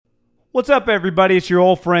What's up, everybody? It's your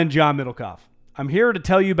old friend, John Middlecoff. I'm here to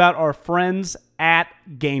tell you about our friends at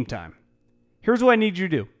Game Time. Here's what I need you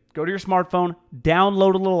to do. Go to your smartphone,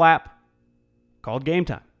 download a little app called Game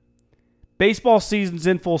Time. Baseball season's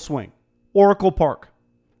in full swing. Oracle Park.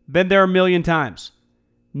 Been there a million times.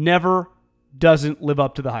 Never doesn't live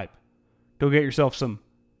up to the hype. Go get yourself some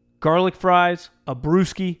garlic fries, a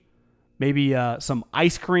brewski, maybe some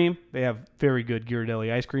ice cream. They have very good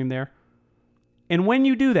Ghirardelli ice cream there. And when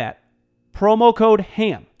you do that, promo code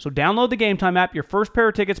HAM. So download the Game Time app. Your first pair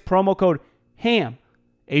of tickets, promo code HAM,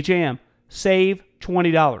 H-A-M, save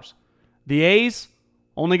 $20. The A's,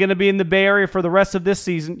 only going to be in the Bay Area for the rest of this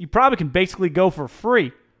season. You probably can basically go for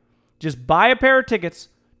free. Just buy a pair of tickets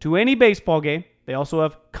to any baseball game. They also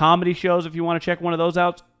have comedy shows if you want to check one of those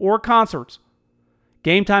out, or concerts.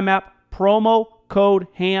 Game Time app, promo code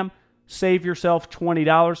HAM, save yourself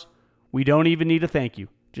 $20. We don't even need a thank you.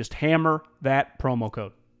 Just hammer that promo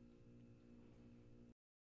code.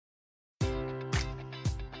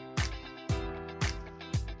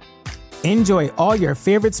 Enjoy all your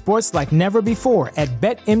favorite sports like never before at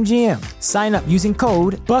BetMGM. Sign up using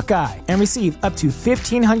code Buckeye and receive up to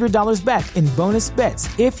 $1,500 back in bonus bets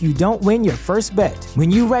if you don't win your first bet.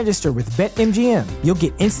 When you register with BetMGM, you'll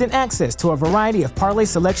get instant access to a variety of parlay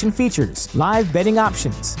selection features, live betting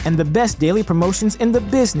options, and the best daily promotions in the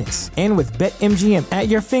business. And with BetMGM at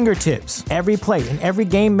your fingertips, every play and every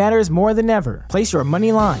game matters more than ever. Place your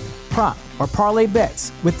money line, prop, or parlay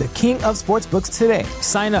bets with the king of sportsbooks today.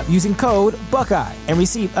 Sign up using code Buckeye and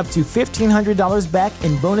receive up to $1,500 back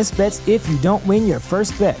in bonus bets if you don't win your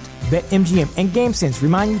first bet. BetMGM and GameSense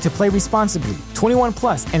remind you to play responsibly. 21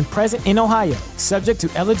 plus and present in Ohio, subject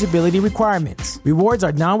to eligibility requirements. Rewards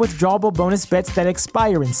are non-withdrawable bonus bets that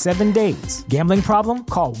expire in 7 days. Gambling problem?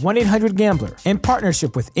 Call 1-800-GAMBLER. In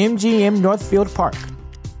partnership with MGM Northfield Park.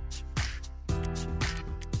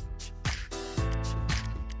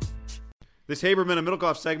 This Haberman and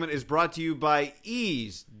Middlecoff segment is brought to you by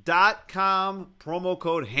ease.com, promo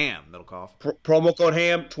code HAM, Middlecoff. Promo code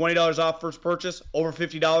HAM, $20 off first purchase, over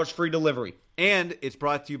 $50 free delivery. And it's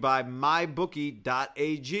brought to you by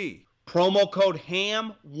mybookie.ag. Promo code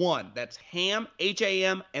HAM1. That's HAM,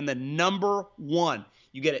 H-A-M, and the number 1.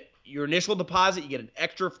 You get your initial deposit, you get an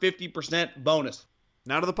extra 50% bonus.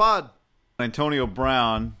 Now to the pod. Antonio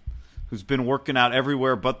Brown, who's been working out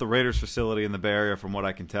everywhere but the Raiders facility in the Bay Area from what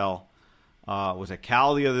I can tell. Was at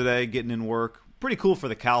Cal the other day getting in work. Pretty cool for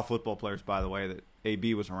the Cal football players, by the way, that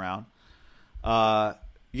AB was around.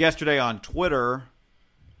 Yesterday on Twitter,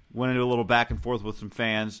 went into a little back and forth with some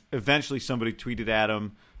fans. Eventually somebody tweeted at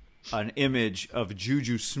him an image of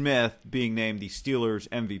Juju Smith being named the Steelers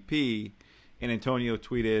MVP. And Antonio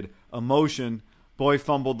tweeted, "Emotion. Boy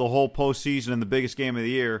fumbled the whole postseason in the biggest game of the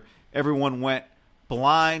year. Everyone went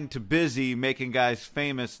blind to busy making guys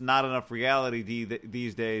famous. Not enough reality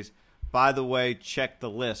these days. By the way, check the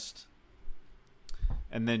list."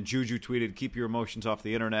 And then Juju tweeted, "Keep your emotions off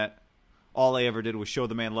the internet. All I ever did was show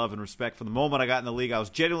the man love and respect. From the moment I got in the league, I was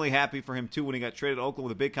genuinely happy for him, too, when he got traded to Oakland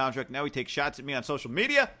with a big contract. Now he takes shots at me on social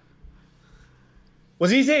media."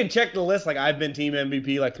 Was he saying check the list like I've been team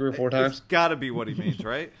MVP like 3 or 4 times? It's got to be what he means,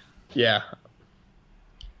 right? Yeah.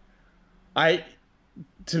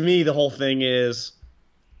 To me, the whole thing is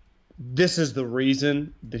this is the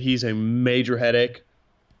reason that he's a major headache.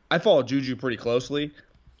 I follow Juju pretty closely.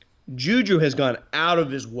 Juju has gone out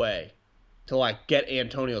of his way to get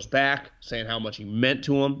Antonio's back, saying how much he meant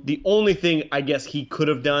to him. The only thing I guess he could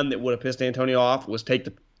have done that would have pissed Antonio off was take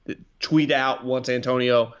the tweet out once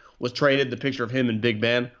Antonio was traded, the picture of him and Big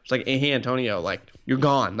Ben. It's like, hey, Antonio, you're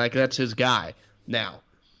gone. That's his guy now.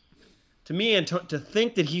 To me, to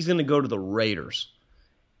think that he's going to go to the Raiders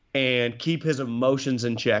and keep his emotions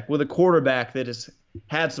in check with a quarterback that has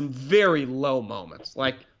had some very low moments.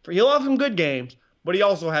 He'll have some good games, but he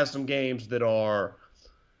also has some games that are,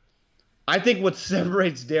 I think what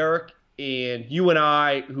separates Derek and you and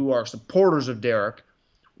I, who are supporters of Derek,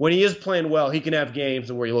 when he is playing well, he can have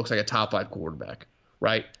games where he looks like a top 5 quarterback,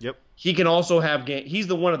 right? Yep. He can also have games.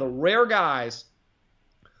 He's one of the rare guys,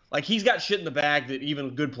 he's got shit in the bag that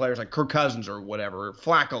even good players like Kirk Cousins or whatever, or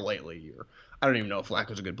Flacco lately, or I don't even know if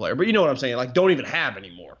Flacco's a good player, but you know what I'm saying, don't even have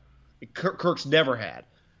anymore. Kirk's never had.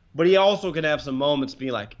 But he also can have some moments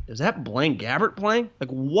be like, is that Blaine Gabbert playing?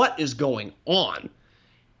 What is going on?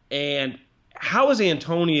 And how is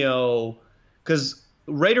Antonio – because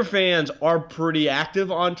Raider fans are pretty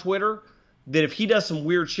active on Twitter, that if he does some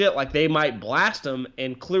weird shit, they might blast him,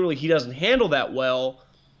 and clearly he doesn't handle that well.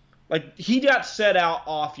 He got set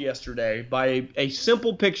off yesterday by a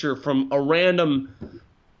simple picture from a random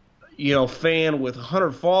fan with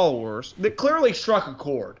 100 followers that clearly struck a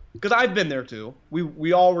chord. Because I've been there too.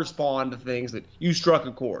 We all respond to things that you struck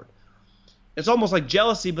a chord. It's almost like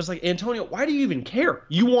jealousy, but it's like, Antonio, why do you even care?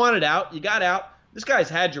 You wanted out. You got out. This guy's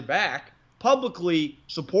had your back, publicly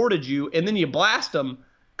supported you, and then you blast him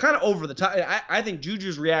kind of over the top. I think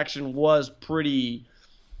Juju's reaction was pretty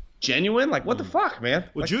genuine. Like, what the fuck, man?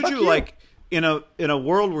 Well, like, Juju, like, in a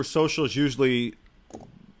world where social is usually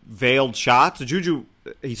veiled shots, Juju,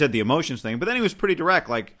 he said the emotions thing, but then he was pretty direct.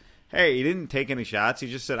 Like, hey, he didn't take any shots.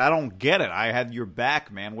 He just said, I don't get it. I had your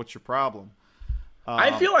back, man. What's your problem?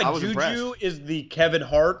 I feel like Juju impressed. is the Kevin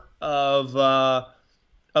Hart of the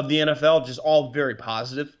NFL, just all very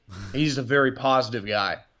positive. He's a very positive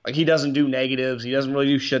guy. Like, he doesn't do negatives. He doesn't really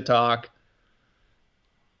do shit talk.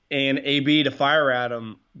 And AB to fire at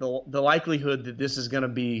him, the likelihood that this is going to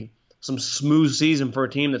be some smooth season for a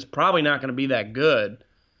team that's probably not going to be that good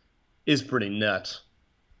is pretty nuts.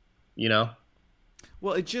 You know?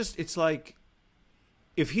 Well, it's like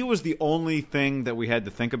if he was the only thing that we had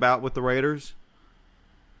to think about with the Raiders,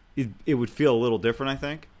 it would feel a little different, I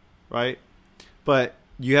think, right? But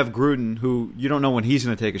you have Gruden, who you don't know when he's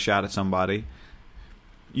going to take a shot at somebody.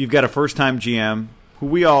 You've got a first-time GM, who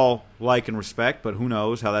we all like and respect, but who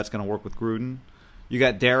knows how that's going to work with Gruden. You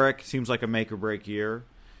got Derek, seems like a make-or-break year.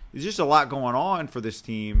 There's just a lot going on for this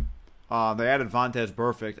team. They added Vontaze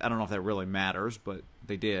Burfict. I don't know if that really matters, but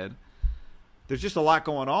they did. There's just a lot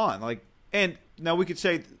going on. And now we could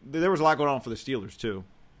say there was a lot going on for the Steelers, too.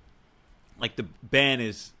 Like, Ben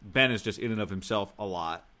is just in and of himself a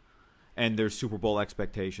lot. And there's Super Bowl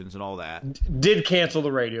expectations and all that. Did cancel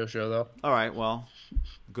the radio show, though. All right, well,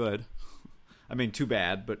 good. I mean, too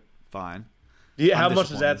bad, but fine. Yeah, how much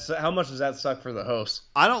does that suck for the host?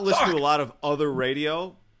 I don't listen to a lot of other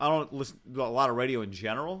radio. I don't listen to a lot of radio in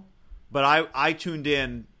general. But I tuned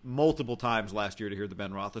in multiple times last year to hear the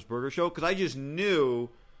Ben Roethlisberger show because I just knew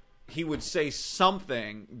he would say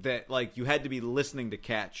something that, like, you had to be listening to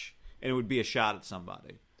catch, and it would be a shot at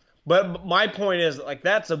somebody. But my point is, like,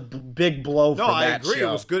 that's a big blow for that show. No, I agree.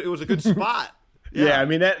 It was good. It was a good spot. Yeah, I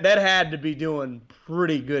mean, that had to be doing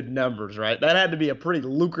pretty good numbers, right? That had to be a pretty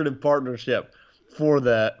lucrative partnership for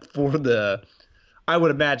the I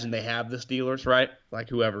would imagine they have the Steelers, right? Like,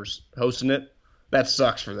 whoever's hosting it. That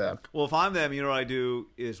sucks for them. Well, if I'm them, you know what I do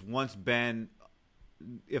is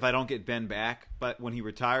if I don't get Ben back, but when he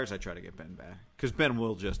retires, I try to get Ben back. Because Ben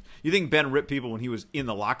will just – you think Ben ripped people when he was in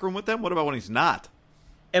the locker room with them? What about when he's not?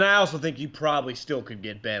 And I also think you probably still could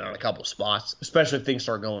get Ben on a couple spots, especially if things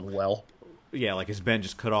start going well. Yeah, like, has Ben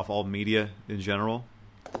just cut off all media in general?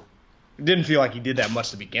 It didn't feel like he did that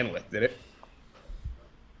much to begin with, did it?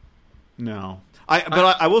 No.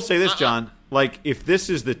 But I will say this, John. Like, if this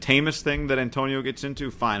is the tamest thing that Antonio gets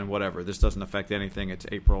into, fine, whatever. This doesn't affect anything. It's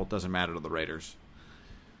April. It doesn't matter to the Raiders.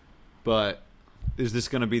 But is this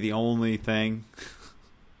going to be the only thing?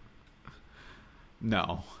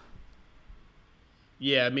 No.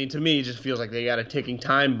 Yeah, I mean, to me, it just feels like they got a ticking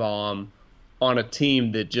time bomb on a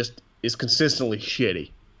team that just is consistently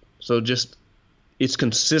shitty. So it's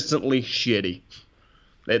consistently shitty.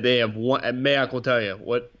 They have one. And Mayock will tell you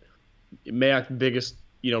what. Mayock, the biggest,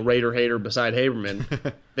 Raider hater beside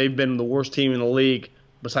Haberman. They've been the worst team in the league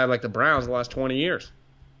beside, like, the Browns the last 20 years.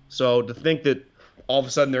 So to think that all of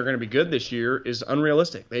a sudden they're going to be good this year is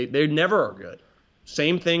unrealistic. They never are good.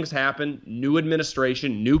 Same things happen. New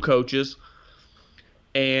administration, new coaches.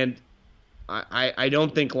 And I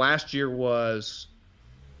don't think last year was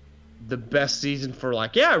the best season for,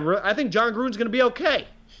 like, I think John Gruden's going to be okay.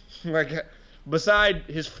 Like, beside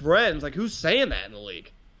his friends, like, who's saying that in the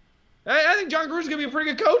league? I think John Gruden's going to be a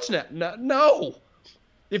pretty good coach now. No.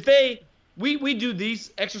 If we do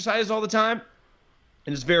these exercises all the time,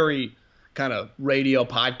 and it's very kind of radio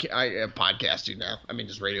podcasting now. I mean,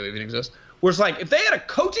 does radio even exist? Where it's like, if they had a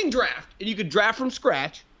coaching draft and you could draft from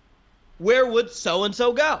scratch, where would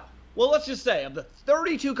so-and-so go? Well, let's just say, of the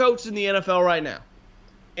 32 coaches in the NFL right now,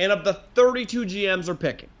 and of the 32 GMs are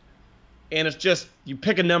picking, and it's just, you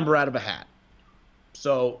pick a number out of a hat.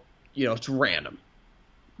 So, it's random.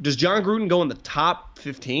 Does John Gruden go in the top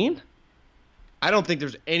 15? I don't think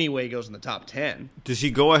there's any way he goes in the top 10. Does he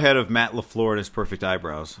go ahead of Matt LaFleur and his perfect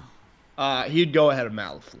eyebrows? He'd go ahead of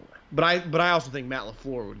Matt LaFleur. But I also think Matt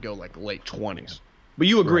LaFleur would go, like, late 20s. But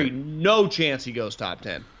you agree, right. No chance he goes top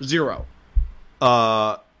 10. 0.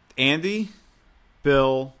 Andy,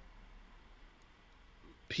 Bill,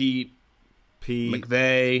 Pete,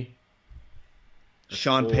 McVay,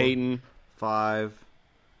 Sean 4, Payton. 5.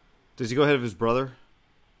 Does he go ahead of his brother?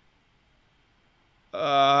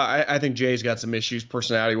 I think Jay's got some issues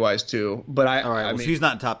personality-wise too, but all right, so he's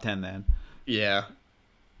not in top 10 then. Yeah.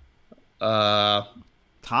 Top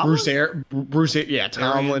Tomlin? Bruce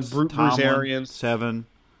Tomlin, Bruce Arians. 7.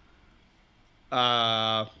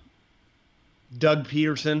 Doug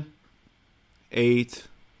Peterson. 8.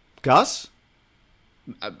 Gus?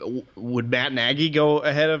 Would Matt Nagy go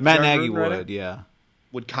ahead of Matt John Nagy Gruden right would, now? yeah.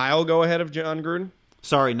 Would Kyle go ahead of John Gruden?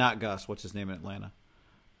 Sorry, not Gus. What's his name in Atlanta?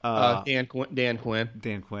 Dan Quinn. Dan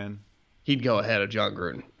Quinn. He'd go ahead of John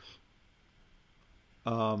Gruden.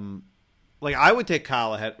 Like, I would take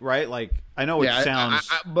Kyle ahead, right? Like, I know it sounds...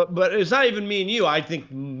 But it's not even me and you. I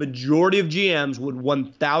think majority of GMs would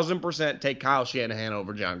 1,000% take Kyle Shanahan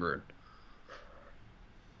over John Gruden.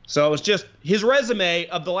 So it's just his resume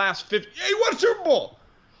of the last 50... Yeah, he won a Super Bowl!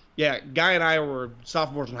 Yeah, Guy and I were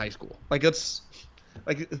sophomores in high school. Like, it's...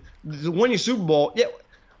 Like, when you Super Bowl... Yeah,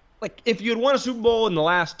 like, if you had won a Super Bowl in the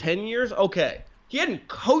last 10 years, okay. He hadn't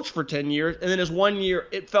coached for 10 years, and then his 1 year,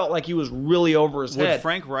 it felt like he was really over his head. Would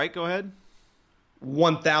Frank Reich go ahead?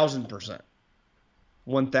 1,000%.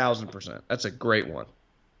 1,000%. That's a great one.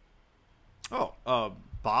 Oh,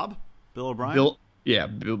 Bob? Bill O'Brien?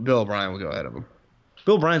 Bill O'Brien will go ahead of him.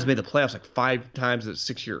 Bill O'Brien's made the playoffs like 5 times in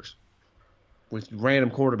 6 years with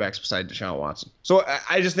random quarterbacks beside Deshaun Watson. So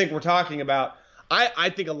I just think we're talking about I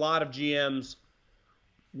think a lot of GMs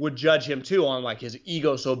would judge him too on like his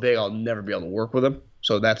ego so big I'll never be able to work with him.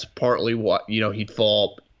 So that's partly what, he'd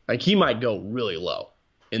fall. Like he might go really low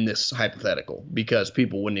in this hypothetical because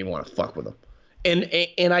people wouldn't even want to fuck with him.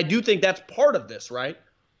 And I do think that's part of this, right?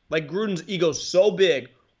 Like Gruden's ego's so big,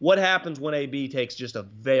 what happens when AB takes just a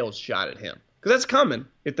veiled shot at him? Because that's coming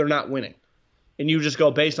if they're not winning. And you just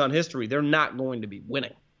go based on history, they're not going to be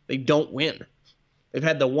winning. They don't win. They've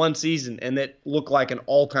had the one season, and it looked like an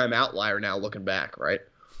all-time outlier now looking back, right?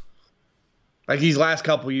 Like these last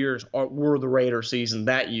couple years were the Raiders season.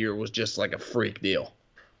 That year was just like a freak deal.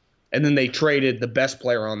 And then they traded the best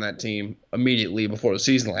player on that team immediately before the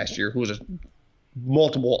season last year, who was a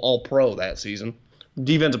multiple All-Pro that season,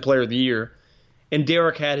 Defensive Player of the Year. And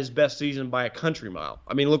Derek had his best season by a country mile.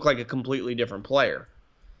 I mean, it looked like a completely different player.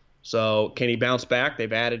 So can he bounce back?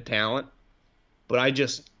 They've added talent. But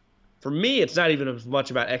for me, it's not even as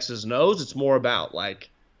much about X's and O's. It's more about, like,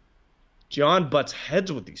 John butts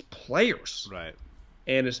heads with these players. Right.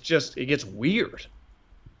 And it gets weird.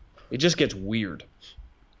 It just gets weird.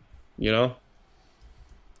 You know?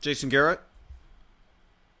 Jason Garrett?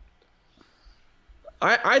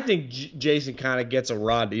 I think Jason kind of gets a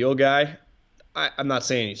raw deal guy. I'm not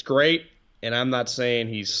saying he's great, and I'm not saying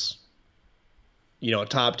he's, a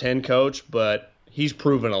top 10 coach, but he's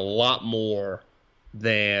proven a lot more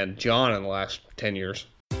than John in the last 10 years.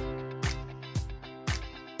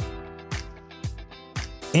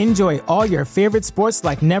 Enjoy all your favorite sports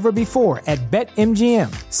like never before at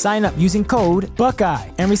BetMGM. Sign up using code Buckeye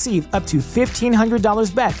and receive up to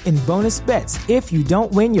 $1,500 back in bonus bets if you don't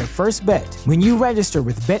win your first bet. When you register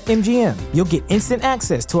with BetMGM, you'll get instant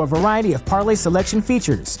access to a variety of parlay selection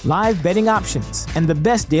features, live betting options, and the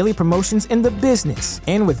best daily promotions in the business.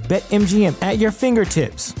 And with BetMGM at your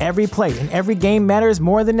fingertips, every play and every game matters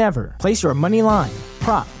more than ever. Place your money line,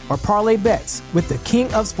 prop, or parlay bets with the king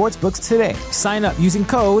of sportsbooks today. Sign up using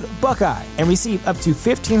code Buckeye and receive up to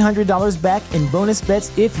 $1,500 back in bonus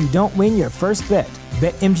bets if you don't win your first bet.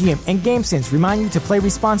 BetMGM and GameSense remind you to play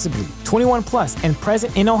responsibly. 21 plus and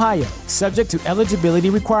present in Ohio, subject to eligibility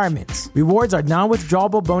requirements. Rewards are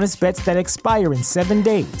non-withdrawable bonus bets that expire in 7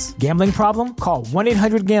 days. Gambling problem? Call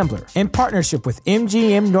 1-800-GAMBLER. In partnership with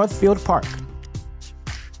MGM Northfield Park.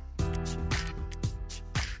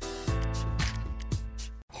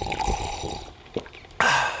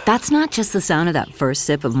 That's not just the sound of that first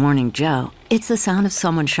sip of Morning Joe. It's the sound of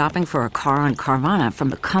someone shopping for a car on Carvana from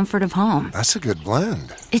the comfort of home. That's a good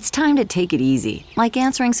blend. It's time to take it easy, like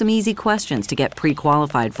answering some easy questions to get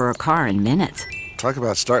pre-qualified for a car in minutes. Talk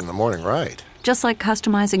about starting the morning right. Just like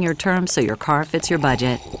customizing your terms so your car fits your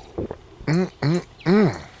budget.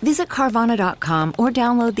 Visit Carvana.com or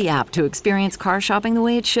download the app to experience car shopping the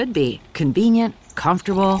way it should be. Convenient,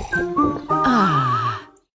 comfortable. Ah.